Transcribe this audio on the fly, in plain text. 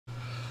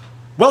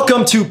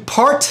Welcome to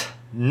part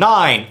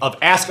 9 of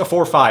Ask a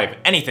 4-5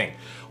 Anything,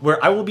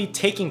 where I will be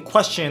taking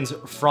questions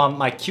from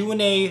my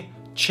Q&A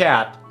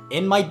chat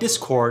in my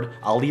Discord.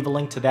 I'll leave a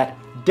link to that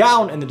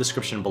down in the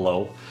description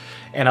below,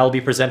 and I'll be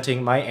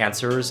presenting my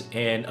answers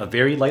in a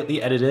very lightly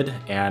edited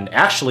and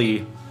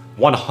actually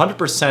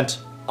 100%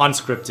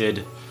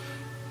 unscripted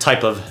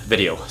type of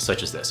video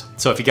such as this.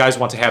 So if you guys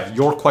want to have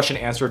your question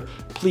answered,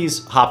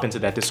 please hop into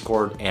that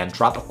Discord and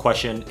drop a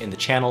question in the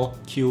channel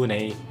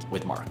Q&A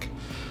with Mark.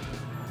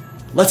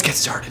 Let's get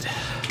started.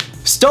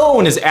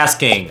 Stone is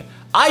asking,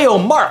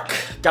 Ayo Mark,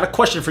 got a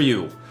question for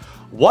you.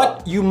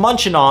 What you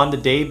munching on the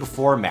day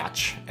before a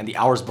match and the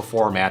hours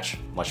before a match?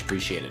 Much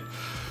appreciated.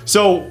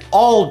 So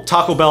all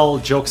Taco Bell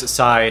jokes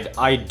aside,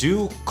 I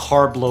do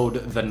carb load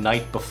the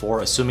night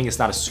before, assuming it's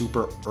not a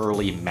super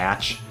early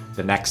match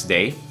the next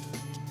day.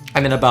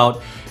 And then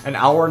about an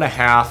hour and a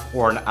half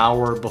or an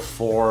hour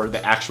before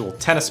the actual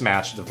tennis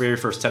match, the very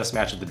first tennis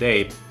match of the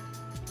day,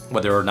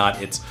 whether or not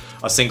it's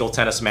a single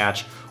tennis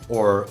match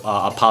or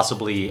a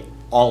possibly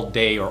all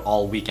day or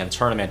all weekend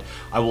tournament,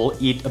 I will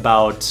eat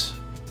about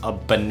a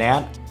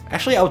banana.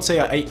 Actually, I would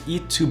say I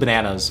eat 2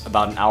 bananas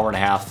about an hour and a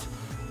half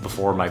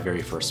before my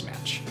very first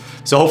match.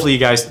 So hopefully you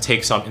guys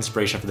take some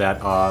inspiration for that.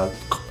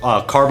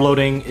 Carb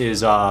loading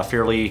is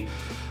fairly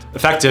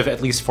effective,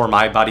 at least for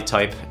my body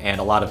type,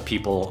 and a lot of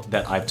people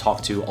that I've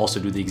talked to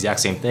also do the exact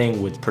same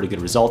thing with pretty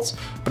good results.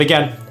 But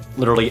again,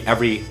 literally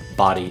every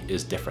body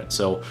is different.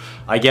 So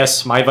I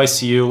guess my advice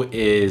to you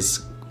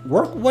is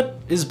work what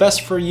is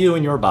best for you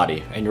and your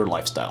body and your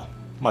lifestyle.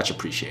 Much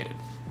appreciated.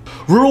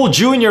 Rural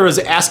Junior is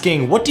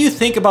asking, what do you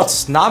think about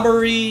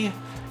snobbery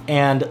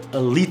and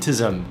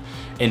elitism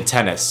in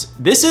tennis?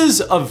 This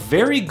is a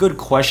very good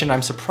question.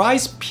 I'm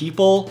surprised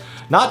people,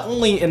 not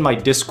only in my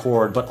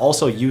Discord, but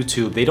also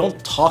YouTube, they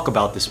don't talk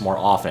about this more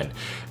often.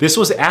 This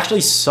was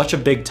actually such a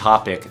big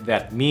topic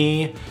that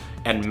me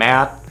and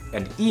Matt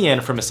and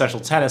Ian from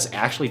Essential Tennis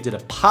actually did a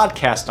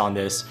podcast on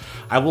this.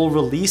 I will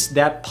release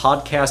that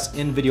podcast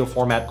in video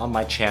format on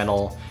my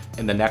channel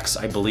in the next,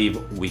 I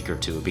believe, week or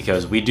two,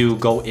 because we do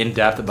go in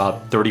depth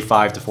about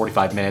 35 to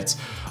 45 minutes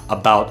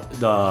about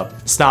the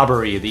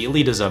snobbery, the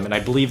elitism, and I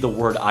believe the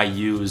word I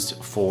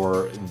used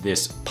for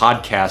this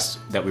podcast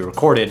that we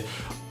recorded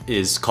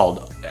is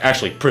called,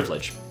 actually,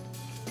 privilege.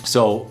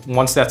 So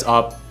once that's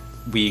up,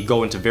 we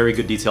go into very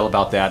good detail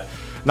about that,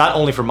 not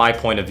only from my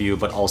point of view,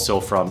 but also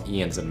from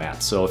Ian's and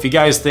Matt's. So if you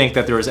guys think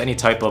that there is any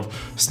type of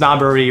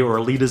snobbery or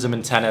elitism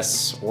in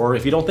tennis, or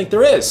if you don't think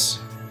there is,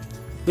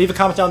 leave a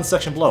comment down in the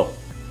section below.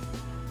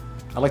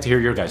 I'd like to hear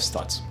your guys'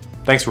 thoughts.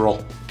 Thanks,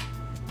 Rural.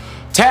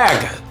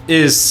 Tag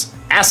is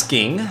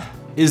asking,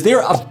 is there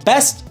a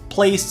best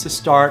place to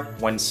start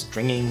when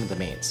stringing the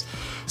mains?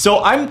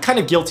 So I'm kind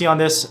of guilty on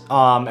this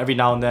every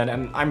now and then,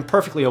 and I'm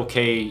perfectly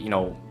okay, you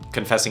know,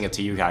 confessing it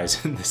to you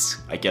guys. This,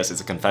 I guess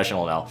it's a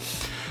confessional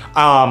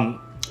now.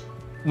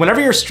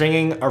 Whenever you're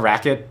stringing a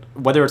racket,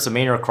 whether it's a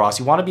main or a cross,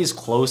 you want to be as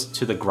close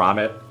to the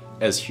grommet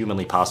as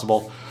humanly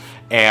possible.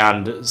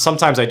 And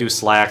sometimes I do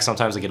slack,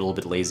 sometimes I get a little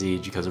bit lazy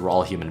because we're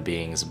all human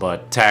beings.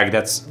 But Tag,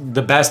 that's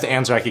the best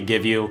answer I could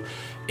give you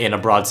in a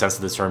broad sense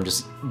of the term.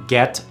 Just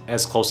get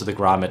as close to the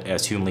grommet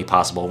as humanly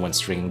possible when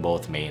stringing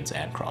both mains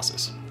and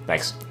crosses.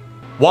 Thanks.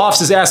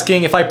 Wafs is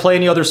asking if I play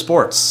any other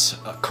sports.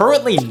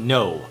 Currently,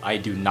 no, I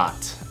do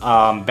not.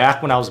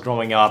 Back when I was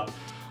growing up,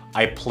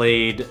 I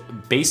played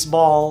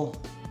baseball,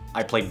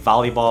 I played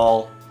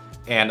volleyball,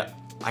 and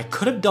I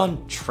could have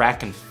done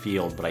track and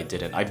field, but I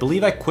didn't. I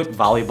believe I quit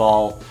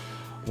volleyball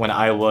when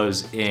I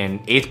was in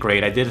 8th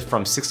grade. I did it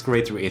from 6th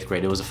grade through 8th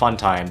grade. It was a fun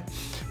time.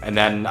 And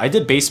then I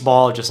did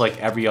baseball just like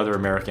every other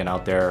American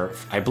out there.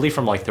 I believe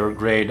from like 3rd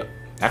grade.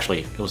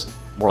 Actually, it was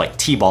more like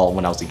T-ball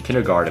when I was in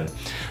kindergarten.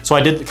 So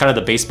I did kind of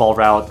the baseball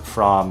route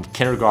from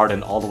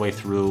kindergarten all the way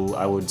through,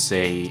 I would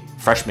say,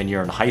 freshman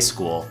year in high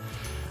school.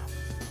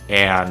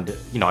 And,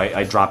 you know,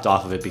 I dropped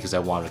off of it because I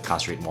wanted to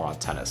concentrate more on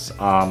tennis.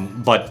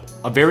 But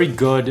a very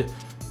good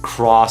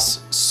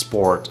cross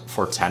sport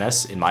for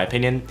tennis, in my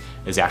opinion,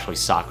 is actually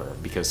soccer,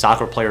 because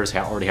soccer players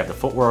already have the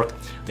footwork,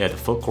 they have the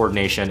foot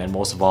coordination, and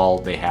most of all,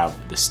 they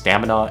have the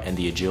stamina and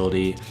the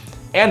agility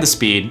and the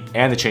speed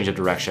and the change of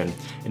direction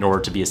in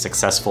order to be a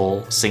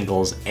successful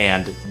singles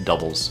and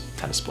doubles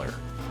tennis player.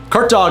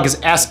 Kurt Dog is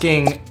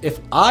asking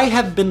if I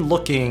have been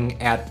looking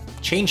at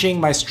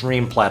changing my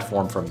stream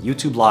platform from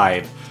YouTube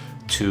Live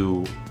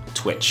to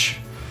Twitch.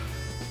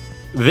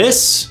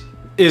 This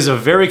is a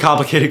very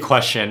complicated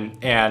question,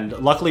 and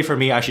luckily for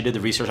me, I actually did the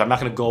research. I'm not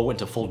gonna go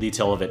into full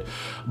detail of it,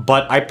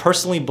 but I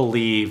personally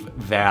believe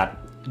that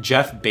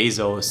Jeff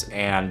Bezos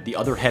and the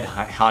other head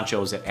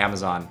honchos at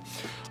Amazon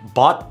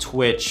bought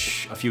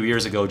Twitch a few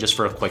years ago just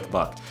for a quick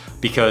buck,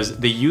 because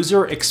the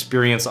user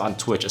experience on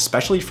Twitch,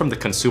 especially from the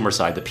consumer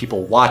side, the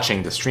people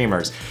watching, the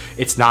streamers,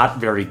 it's not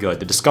very good.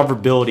 The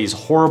discoverability is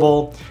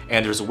horrible,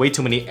 and there's way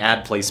too many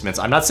ad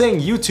placements. I'm not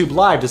saying YouTube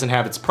Live doesn't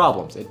have its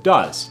problems, it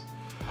does,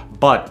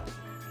 but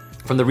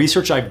from the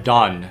research I've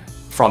done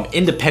from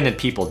independent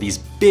people, these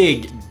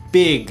big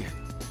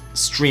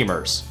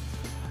streamers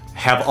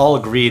have all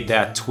agreed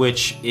that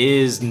Twitch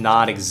is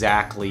not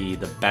exactly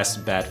the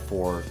best bet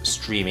for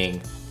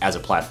streaming as a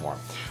platform.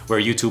 Where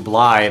YouTube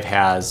Live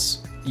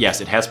has, yes,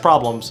 it has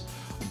problems,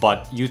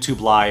 but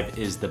YouTube Live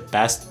is the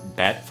best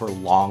bet for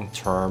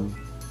long-term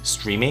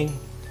streaming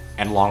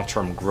and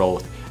long-term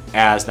growth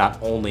as not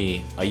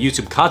only a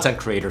YouTube content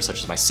creator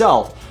such as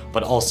myself,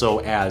 but also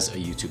as a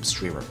YouTube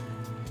streamer.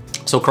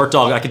 So Kurt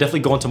Dog, I could definitely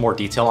go into more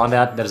detail on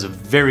that. That is a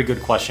very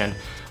good question.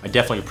 I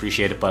definitely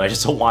appreciate it, but I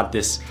just don't want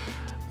this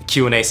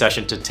Q&A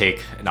session to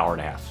take an hour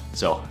and a half.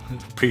 So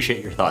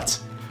appreciate your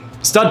thoughts.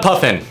 Stud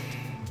Puffin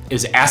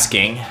is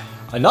asking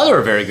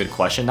another very good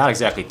question, not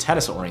exactly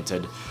tennis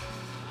oriented.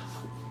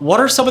 What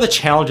are some of the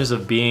challenges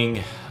of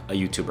being a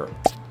YouTuber?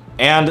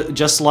 And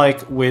just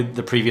like with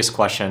the previous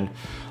question,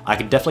 I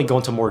could definitely go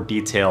into more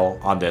detail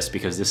on this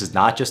because this is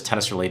not just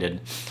tennis related,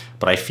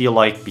 but I feel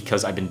like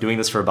because I've been doing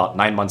this for about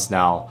 9 months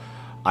now,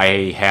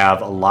 I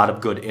have a lot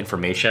of good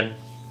information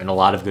and a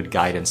lot of good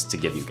guidance to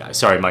give you guys.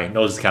 Sorry, my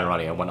nose is kind of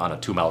running. I went on a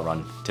 2-mile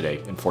run today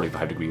in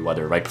 45-degree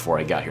weather right before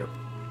I got here.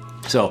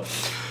 So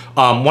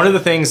one of the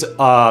things,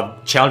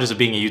 challenges of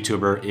being a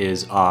YouTuber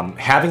is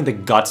having the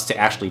guts to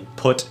actually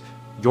put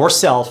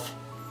yourself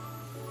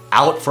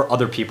out for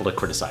other people to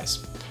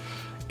criticize.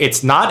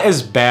 It's not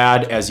as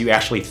bad as you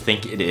actually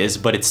think it is,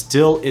 but it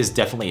still is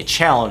definitely a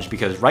challenge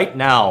because right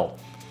now,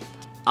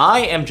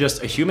 I am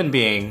just a human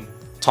being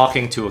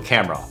talking to a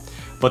camera,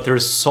 but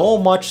there's so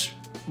much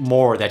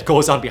more that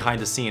goes on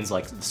behind the scenes,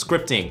 like the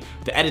scripting,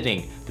 the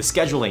editing, the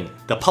scheduling,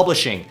 the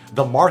publishing,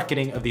 the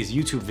marketing of these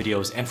YouTube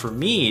videos, and for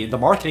me, the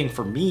marketing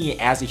for me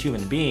as a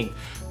human being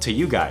to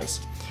you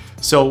guys.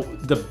 So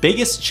the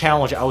biggest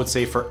challenge I would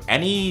say for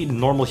any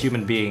normal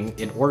human being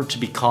in order to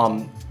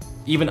become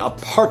even a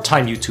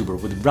part-time YouTuber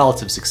with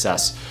relative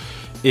success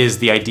is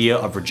the idea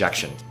of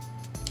rejection.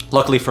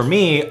 Luckily for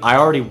me, I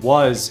already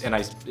was, and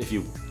if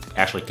you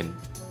actually can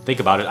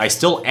think about it, I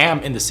still am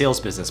in the sales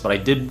business, but I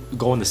did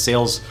go in the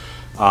sales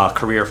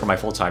career for my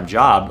full-time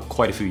job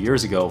quite a few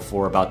years ago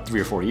for about 3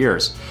 or 4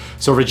 years.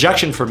 So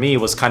rejection for me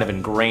was kind of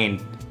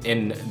ingrained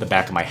in the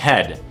back of my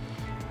head,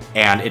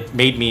 and it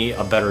made me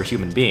a better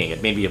human being.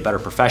 It made me a better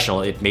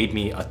professional. It made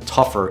me a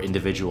tougher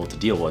individual to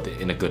deal with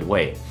in a good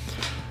way.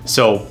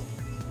 So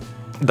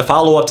the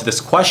follow-up to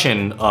this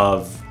question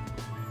of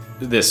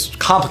this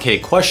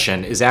complicated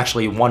question is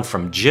actually one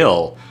from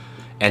Jill.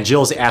 And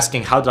Jill's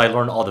asking, how did I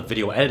learn all the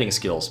video editing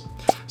skills?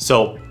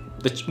 So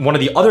one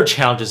of the other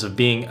challenges of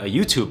being a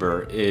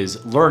YouTuber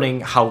is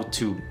learning how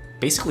to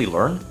basically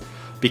learn.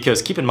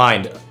 Because keep in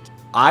mind,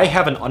 I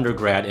have an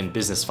undergrad in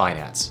business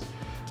finance.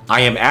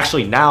 I am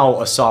actually now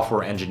a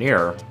software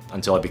engineer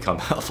until I become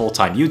a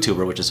full-time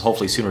YouTuber, which is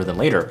hopefully sooner than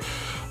later.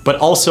 But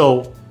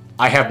also,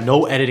 I have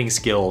no editing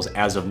skills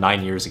as of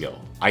 9 years ago.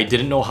 I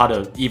didn't know how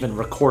to even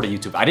record a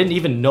YouTube. I didn't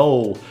even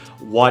know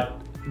what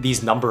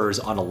these numbers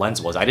on a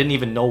lens was. I didn't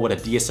even know what a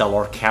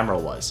DSLR camera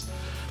was.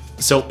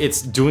 So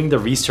it's doing the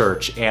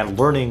research and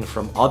learning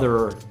from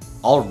other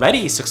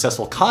already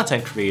successful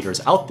content creators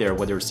out there,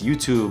 whether it's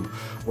YouTube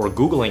or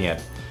Googling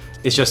it.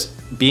 It's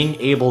just being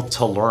able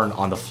to learn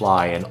on the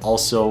fly and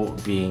also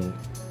being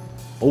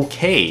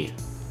okay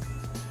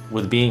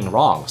with being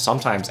wrong,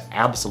 sometimes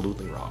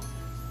absolutely wrong.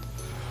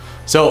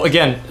 So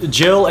again,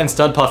 Jill and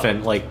Stud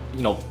Puffin, like,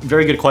 you know,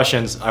 very good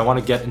questions. I want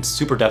to get in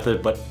super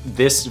depth, but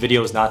this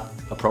video is not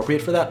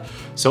appropriate for that.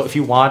 So if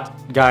you want,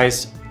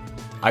 guys,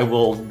 I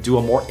will do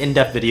a more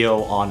in-depth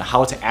video on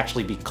how to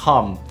actually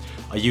become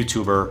a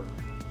YouTuber,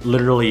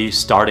 literally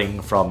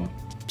starting from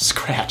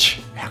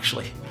scratch,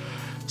 actually.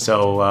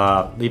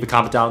 So leave a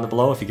comment down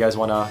below if you guys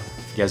wanna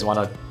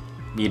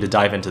me to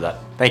dive into that.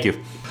 Thank you.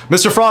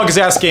 Mr. Frog is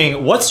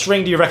asking, what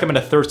string do you recommend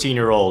a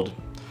 13-year-old?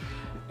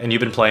 And you've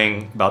been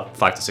playing about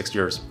 5 to 6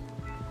 years.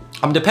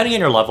 Depending on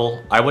your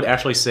level, I would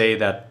actually say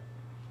that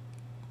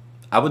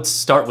I would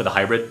start with a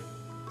hybrid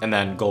and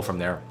then go from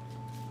there.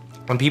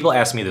 When people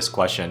ask me this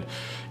question,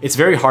 it's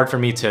very hard for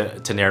me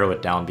to narrow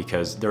it down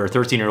because there are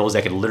 13-year-olds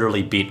that could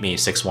literally beat me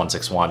 6'1",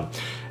 6'1",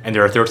 and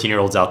there are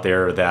 13-year-olds out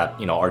there that,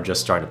 you know, are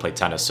just starting to play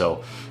tennis.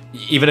 So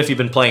even if you've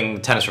been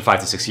playing tennis for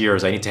 5 to 6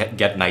 years, I need to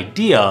get an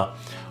idea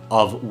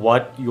of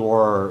what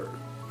your,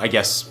 I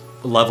guess,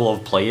 level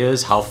of play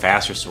is, how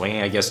fast you're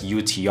swinging. I guess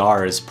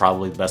UTR is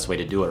probably the best way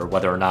to do it, or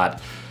whether or not,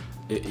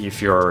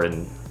 if you're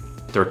in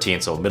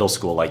 13, so middle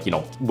school, like, you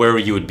know, where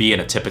you would be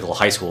in a typical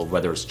high school,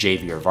 whether it's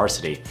JV or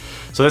varsity.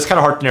 So that's kind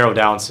of hard to narrow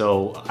down.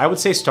 So I would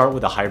say start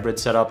with a hybrid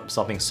setup,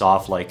 something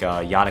soft like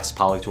Yonex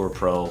Polytour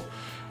Pro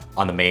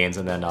on the mains,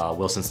 and then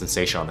Wilson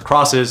Sensation on the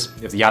crosses.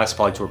 If the Yonex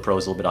Polytour Pro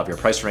is a little bit out of your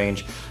price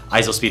range,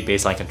 ISOSpeed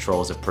baseline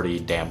control is a pretty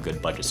damn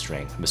good budget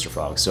string, Mr.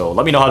 Frog. So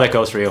let me know how that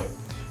goes for you.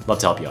 Love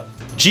to help you out.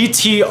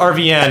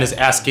 GTRVN is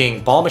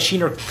asking, ball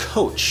machine or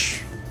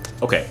coach?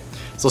 Okay,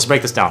 so let's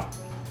break this down.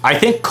 I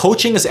think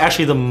coaching is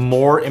actually the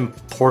more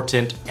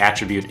important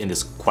attribute in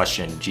this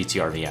question,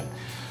 GTRVN.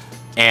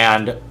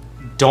 And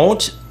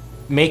don't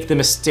make the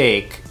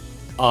mistake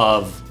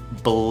of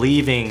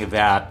believing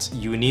that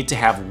you need to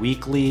have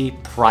weekly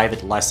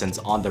private lessons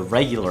on the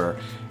regular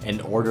in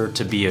order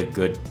to be a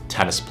good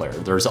tennis player.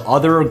 There's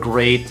other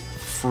great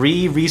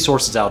free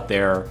resources out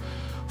there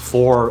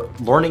for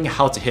learning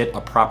how to hit a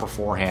proper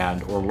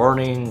forehand or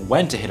learning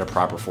when to hit a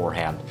proper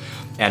forehand,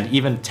 and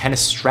even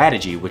tennis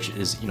strategy, which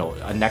is, you know,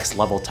 a next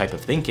level type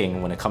of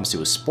thinking when it comes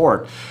to a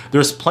sport.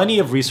 There's plenty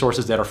of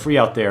resources that are free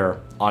out there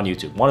on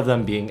YouTube. One of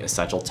them being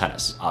Essential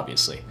Tennis,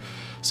 obviously.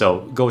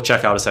 So go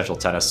check out Essential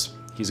Tennis.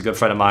 He's a good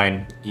friend of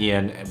mine.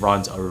 Ian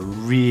runs a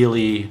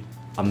really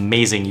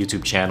amazing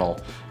YouTube channel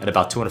at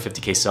about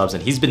 250K subs,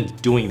 and he's been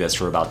doing this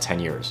for about 10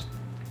 years.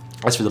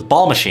 As for the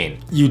ball machine,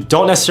 you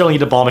don't necessarily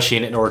need a ball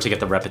machine in order to get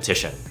the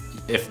repetition.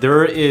 If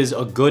there is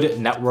a good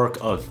network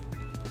of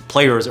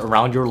players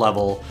around your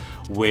level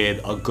with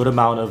a good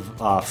amount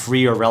of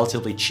free or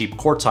relatively cheap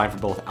court time for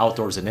both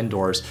outdoors and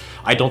indoors,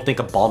 I don't think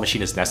a ball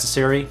machine is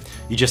necessary.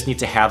 You just need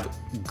to have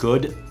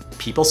good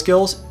people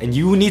skills, and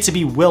you need to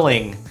be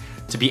willing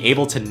to be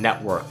able to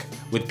network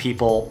with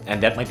people,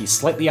 and that might be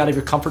slightly out of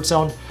your comfort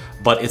zone,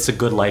 but it's a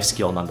good life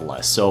skill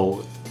nonetheless.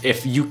 So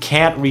if you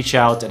can't reach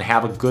out and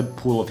have a good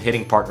pool of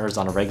hitting partners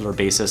on a regular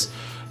basis,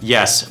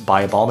 yes,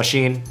 buy a ball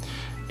machine.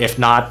 If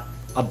not,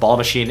 a ball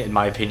machine, in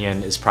my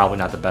opinion, is probably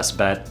not the best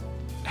bet.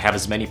 Have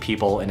as many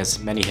people and as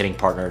many hitting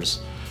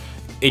partners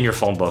in your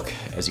phone book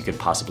as you could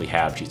possibly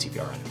have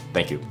GTVRN.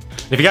 Thank you.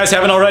 And if you guys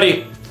haven't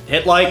already,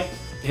 hit like,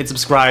 hit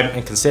subscribe,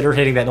 and consider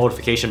hitting that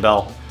notification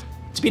bell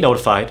to be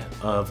notified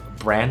of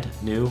brand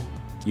new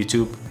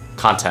YouTube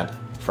content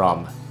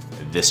from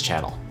this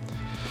channel.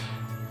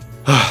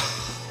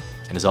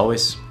 And as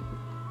always,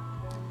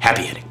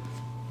 happy hitting.